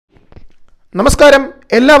നമസ്കാരം,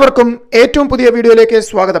 എല്ലാവർക്കും ഏറ്റവും പുതിയ വീഡിയോയിലേക്ക്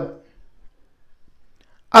സ്വാഗതം.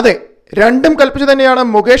 അതെ, രണ്ടും കൽപ്പിച്ചു തന്നെയാണ്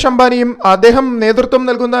മുകേഷ് അംബാനിയും അദ്ദേഹം നേതൃത്വം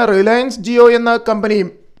നൽകുന്ന റിലയൻസ് ജിയോ എന്ന കമ്പനിയും.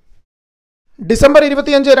 ഡിസംബർ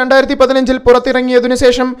 25, 2015 പുറത്തിറങ്ങിയതിനു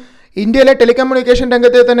ശേഷം ഇന്ത്യയിലെ ടെലികമ്മ്യൂണിക്കേഷൻ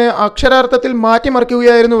രംഗത്തെ തന്നെ അക്ഷരാർത്ഥത്തിൽ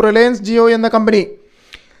മാറ്റിമറിക്കുകയായിരുന്നു റിലയൻസ് ജിയോ എന്ന കമ്പനി.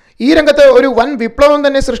 ഈ രംഗത്ത് ഒരു വൻ വിപ്ലവം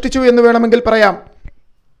തന്നെ സൃഷ്ടിച്ചു എന്ന് വേണമെങ്കിൽ പറയാം.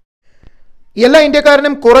 എല്ലാ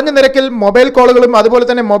ഇന്ത്യക്കാരനും കുറഞ്ഞ നിരക്കിൽ മൊബൈൽ കോളുകളും അതുപോലെ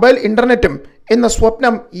തന്നെ മൊബൈൽ ഇന്റർനെറ്റും എന്ന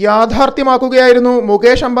സ്വപ്നം യാഥാർത്ഥ്യമാക്കുകയായിരുന്നു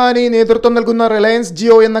മുകേഷ് അംബാനി നേതൃത്വം നൽകുന്ന റിലയൻസ്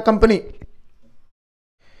ജിയോ എന്ന കമ്പനി.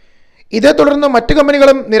 ഇതേ തുടർന്ന് മറ്റു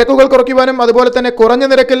കമ്പനികളും നിരക്കുകൾ കുറയ്ക്കുവാനും അതുപോലെ തന്നെ കുറഞ്ഞ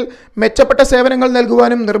നിരക്കിൽ മെച്ചപ്പെട്ട സേവനങ്ങൾ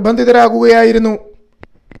നൽകുവാനും നിർബന്ധിതരാകുകയായിരുന്നു.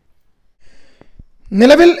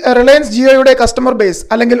 നിലവിൽ റിലയൻസ് ജിയോയുടെ കസ്റ്റമർ ബേസ്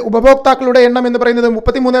അല്ലെങ്കിൽ ഉപഭോക്താക്കളുടെ എണ്ണം എന്ന് പറയുന്നത്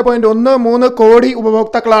 33.13 കോടി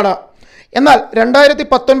ഉപഭോക്താക്കളാണ്. എന്നാൽ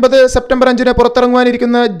 2019 September 5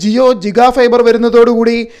 പുറത്തിറങ്ങുവാനിരിക്കുന്ന Jio giga fibre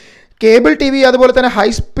വരുന്നതോടുകൂടി cable TV അതുപോലെ തന്നെ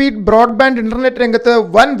ഹൈസ്പീഡ് ബ്രോഡ്ബാൻഡ് ഇന്റർനെറ്റ് രംഗത്ത്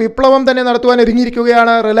വൻ വിപ്ലവം തന്നെ നടത്തുവാൻ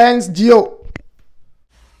ഒരുങ്ങിയിരിക്കുകയാണ് റിലയൻസ് ജിയോ.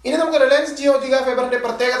 ഇനി നമുക്ക് റിലയൻസ് ജിയോ ജിഗാ ഫൈബറിന്റെ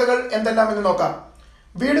പ്രത്യേകതകൾ എന്തെല്ലാം എന്ന് നോക്കാം.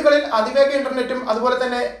 വീടുകളിൽ അതിവേഗ ഇന്റർനെറ്റും അതുപോലെ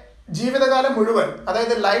തന്നെ ജീവിതകാലം മുഴുവൻ,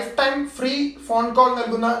 അതായത് life time free phone call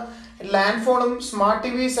നൽകുന്ന ലാൻഡ് ഫോണും സ്മാർട്ട്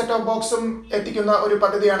TV സെറ്റ് ഓഫ് ബോക്സും എത്തിക്കുന്ന ഒരു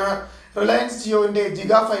പദ്ധതിയാണ് റിലയൻസ് ജിയോന്റെ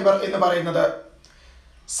ജിഗാ ഫൈബർ എന്ന് പറയുന്നത്.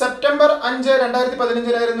 സെപ്റ്റംബർ 5,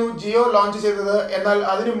 2015 ജിയോ ലോഞ്ച് ചെയ്തത്. എന്നാൽ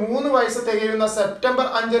അതിന് 3 വയസ്സ് തികയുന്ന September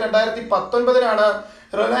 5, 2019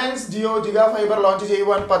 Reliance Jio giga fibre launch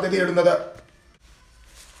ചെയ്യുവാൻ പദ്ധതിയിടുന്നത്.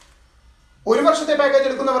 ഒരു വർഷത്തെ പാക്കേജ്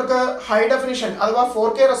എടുക്കുന്നവർക്ക് ഹൈ ഡെഫിനിഷൻ അഥവാ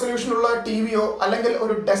 4K റെസൊല്യൂഷനുള്ള ടിവിയോ അല്ലെങ്കിൽ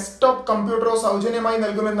ഒരു ഡെസ്ക്ടോപ്പ് കമ്പ്യൂട്ടറോ സൗജന്യമായി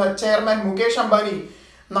നൽകുമെന്ന് chairman Mukesh Ambani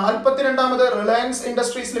 42ാമത് Reliance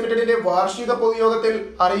industries ലിമിറ്റഡിന്റെ വാർഷിക പൊതുയോഗത്തിൽ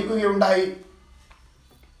അറിയിക്കുകയുണ്ടായി.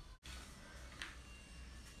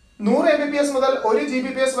 100 Mbps മുതൽ 1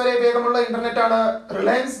 Gbps വരെ വേഗമുള്ള ഇന്റർനെറ്റാണ്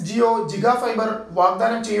റിലയൻസ് ജിയോ ജിഗാ ഫൈബർ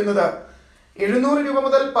വാഗ്ദാനം ചെയ്യുന്നത്. 700 രൂപ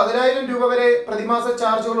മുതൽ 10,000 രൂപ വരെ പ്രതിമാസ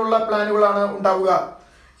ചാർജുകളുള്ള പ്ലാനുകളാണ് ഉണ്ടാവുക.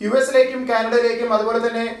 US-ലേക്കും കാനഡയിലേക്കും അതുപോലെ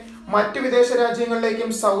തന്നെ മറ്റു വിദേശ രാജ്യങ്ങളിലേക്കും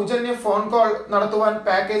സൗജന്യ ഫോൺ കോൾ നടത്തുവാൻ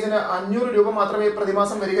പാക്കേജിന് 500 രൂപ മാത്രമേ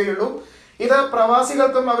പ്രതിമാസം വരികയുള്ളൂ. ഇത്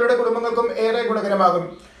പ്രവാസികൾക്കും അവരുടെ കുടുംബങ്ങൾക്കും ഏറെ ഗുണകരമാകും.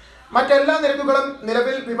 മറ്റെല്ലാ നിരക്കുകളും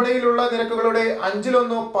നിലവിൽ വിപണിയിലുള്ള നിരക്കുകളുടെ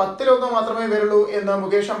 5-1, 10-1 മാത്രമേ വരുള്ളൂ എന്ന്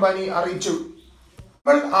മുകേഷ് അംബാനി അറിയിച്ചു.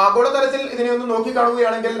 നമ്മൾ ആഗോളതലത്തിൽ ഇതിനെ ഒന്ന്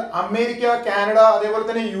നോക്കിക്കാണുകയാണെങ്കിൽ അമേരിക്ക, കാനഡ അതേപോലെ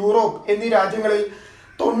തന്നെ യൂറോപ്പ് എന്നീ രാജ്യങ്ങളിൽ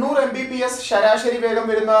 90 Mbps ശരാശരി വേഗം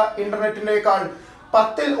വരുന്ന ഇന്റർനെറ്റിനേക്കാൾ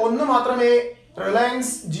 10-1 മാത്രമേ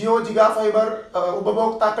റിലയൻസ് ജിയോ ജിഗാ ഫൈബർ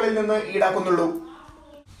ഉപഭോക്താക്കളിൽ നിന്ന് ഈടാക്കുന്നുള്ളൂ.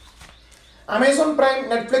 ആമസോൺ പ്രൈം,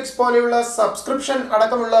 നെറ്റ്ഫ്ലിക്സ് പോലെയുള്ള സബ്സ്ക്രിപ്ഷൻ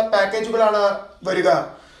അടക്കമുള്ള പാക്കേജുകളാണ് വരിക.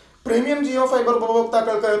 പ്രീമിയം ജിയോ ഫൈബർ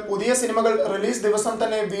ഉപഭോക്താക്കൾക്ക് പുതിയ സിനിമകൾ റിലീസ് ദിവസം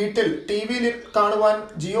തന്നെ വീട്ടിൽ ടിവിയിൽ കാണുവാൻ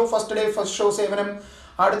Jio first day first show സേവനം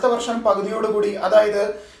അടുത്ത വർഷം പകുതിയോടുകൂടി, അതായത്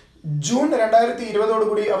ജൂൺ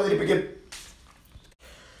 2020 അവതരിപ്പിക്കും.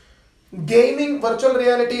 Gaming, virtual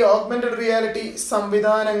reality, augmented reality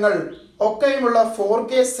സംവിധാനങ്ങൾ ഒക്കെയുമുള്ള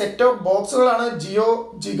 4K set of ബോക്സുകളാണ് Jio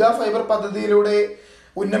giga fibre പദ്ധതിയിലൂടെ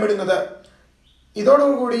ഉന്നമിടുന്നത്.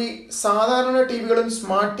 ഇതോടുകൂടി സാധാരണ ടിവികളും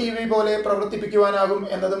സ്മാർട്ട് TV പോലെ പ്രവർത്തിപ്പിക്കുവാനാകും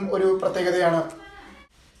എന്നതും ഒരു പ്രത്യേകതയാണ്.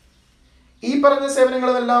 ഈ പറഞ്ഞ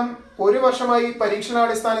സേവനങ്ങളെല്ലാം 1 വർഷമായി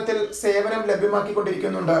പരീക്ഷണാടിസ്ഥാനത്തിൽ സേവനം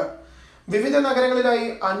ലഭ്യമാക്കിക്കൊണ്ടിരിക്കുന്നുണ്ട്. വിവിധ നഗരങ്ങളിലായി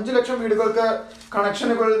 5 ലക്ഷം വീടുകൾക്ക്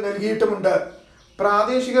കണക്ഷനുകൾ നൽകിയിട്ടുമുണ്ട്.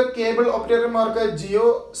 പ്രാദേശിക cable ഓപ്പറേറ്റർമാർക്ക് Jio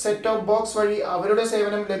set of box വഴി അവരുടെ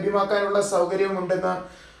സേവനം ലഭ്യമാക്കാനുള്ള സൗകര്യവുമുണ്ടെന്ന്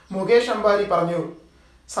മുകേഷ് അംബാനി പറഞ്ഞു.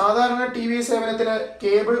 സാധാരണ TV സേവനത്തിന്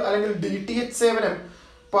കേബിൾ അല്ലെങ്കിൽ DTH സേവനം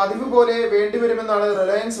പതിവ് പോലെ വേണ്ടിവരുമെന്നാണ്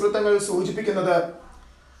റിലയൻസ് വൃത്തങ്ങൾ സൂചിപ്പിക്കുന്നത്.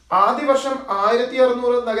 ആദ്യ വർഷം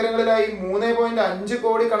 1600 നഗരങ്ങളിലായി 3.5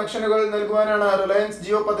 കോടി കണക്ഷനുകൾ നൽകുവാനാണ് റിലയൻസ്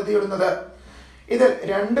ജിയോ പദ്ധതിയിടുന്നത്. ഇതിൽ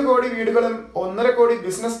 2 കോടി വീടുകളും 1.5 കോടി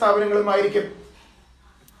ബിസിനസ് സ്ഥാപനങ്ങളുമായിരിക്കും.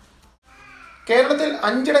 കേരളത്തിൽ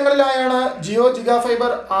 5 ഇടങ്ങളിലായാണ് ജിയോ ജിഗാ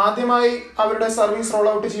ഫൈബർ ആദ്യമായി അവരുടെ സർവീസ് റോൾ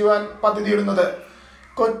ഔട്ട് ചെയ്യുവാൻ പദ്ധതിയിടുന്നത്.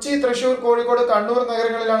 കൊച്ചി, തൃശൂർ, കോഴിക്കോട്, കണ്ണൂർ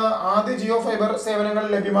നഗരങ്ങളിലാണ് ആദ്യ ജിയോ ഫൈബർ സേവനങ്ങൾ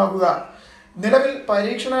ലഭ്യമാകുക. നിലവിൽ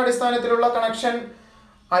പരീക്ഷണാടിസ്ഥാനത്തിലുള്ള കണക്ഷൻ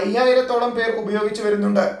 5000-ഓളം പേർ ഉപയോഗിച്ചു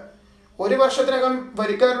വരുന്നുണ്ട്. 1 വർഷത്തിനകം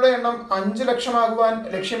വരിക്കാരുടെ എണ്ണം 5 ലക്ഷമാകുവാൻ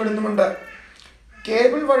ലക്ഷ്യമിടുന്നുമുണ്ട്.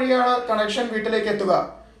 കേബിൾ വഴിയാണ് കണക്ഷൻ വീട്ടിലേക്ക് എത്തുക.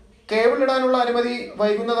 കേബിൾ ഇടാനുള്ള അനുമതി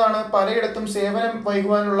വൈകുന്നതാണ് പലയിടത്തും സേവനം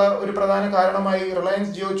വൈകുവാനുള്ള ഒരു പ്രധാന കാരണമായി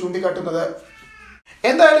റിലയൻസ് ജിയോ ചൂണ്ടിക്കാട്ടുന്നത്.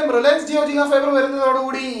 എന്തായാലും റിലയൻസ് ജിയോ ജിഗാ ഫൈബർ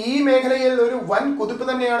വരുന്നതോടുകൂടി ഈ മേഖലയിൽ ഒരു വൻ കുതിപ്പ്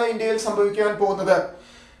തന്നെയാണ് ഇന്ത്യയിൽ സംഭവിക്കാൻ പോകുന്നത്.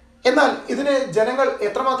 എന്നാൽ ഇതിനെ ജനങ്ങൾ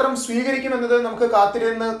എത്രമാത്രം സ്വീകരിക്കുമെന്നത് നമുക്ക്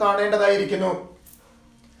കാത്തിരുന്ന് കാണേണ്ടതായിരിക്കുന്നു.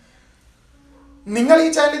 നിങ്ങൾ ഈ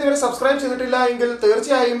ചാനൽ ഇതുവരെ സബ്സ്ക്രൈബ് ചെയ്തിട്ടില്ല എങ്കിൽ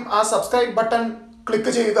തീർച്ചയായും ആ സബ്സ്ക്രൈബ് ബട്ടൺ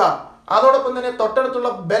ക്ലിക്ക് ചെയ്യുക. അതോടൊപ്പം തന്നെ തൊട്ടടുത്തുള്ള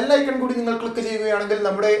ബെൽ ഐക്കൺ കൂടി നിങ്ങൾ ക്ലിക്ക് ചെയ്യുകയാണെങ്കിൽ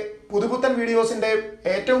നമ്മുടെ പുതുപുത്തൻ വീഡിയോസിന്റെ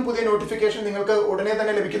ഏറ്റവും പുതിയ നോട്ടിഫിക്കേഷൻ നിങ്ങൾക്ക് ഉടനെ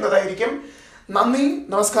തന്നെ ലഭിക്കുന്നതായിരിക്കും. നന്ദി,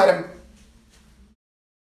 നമസ്കാരം.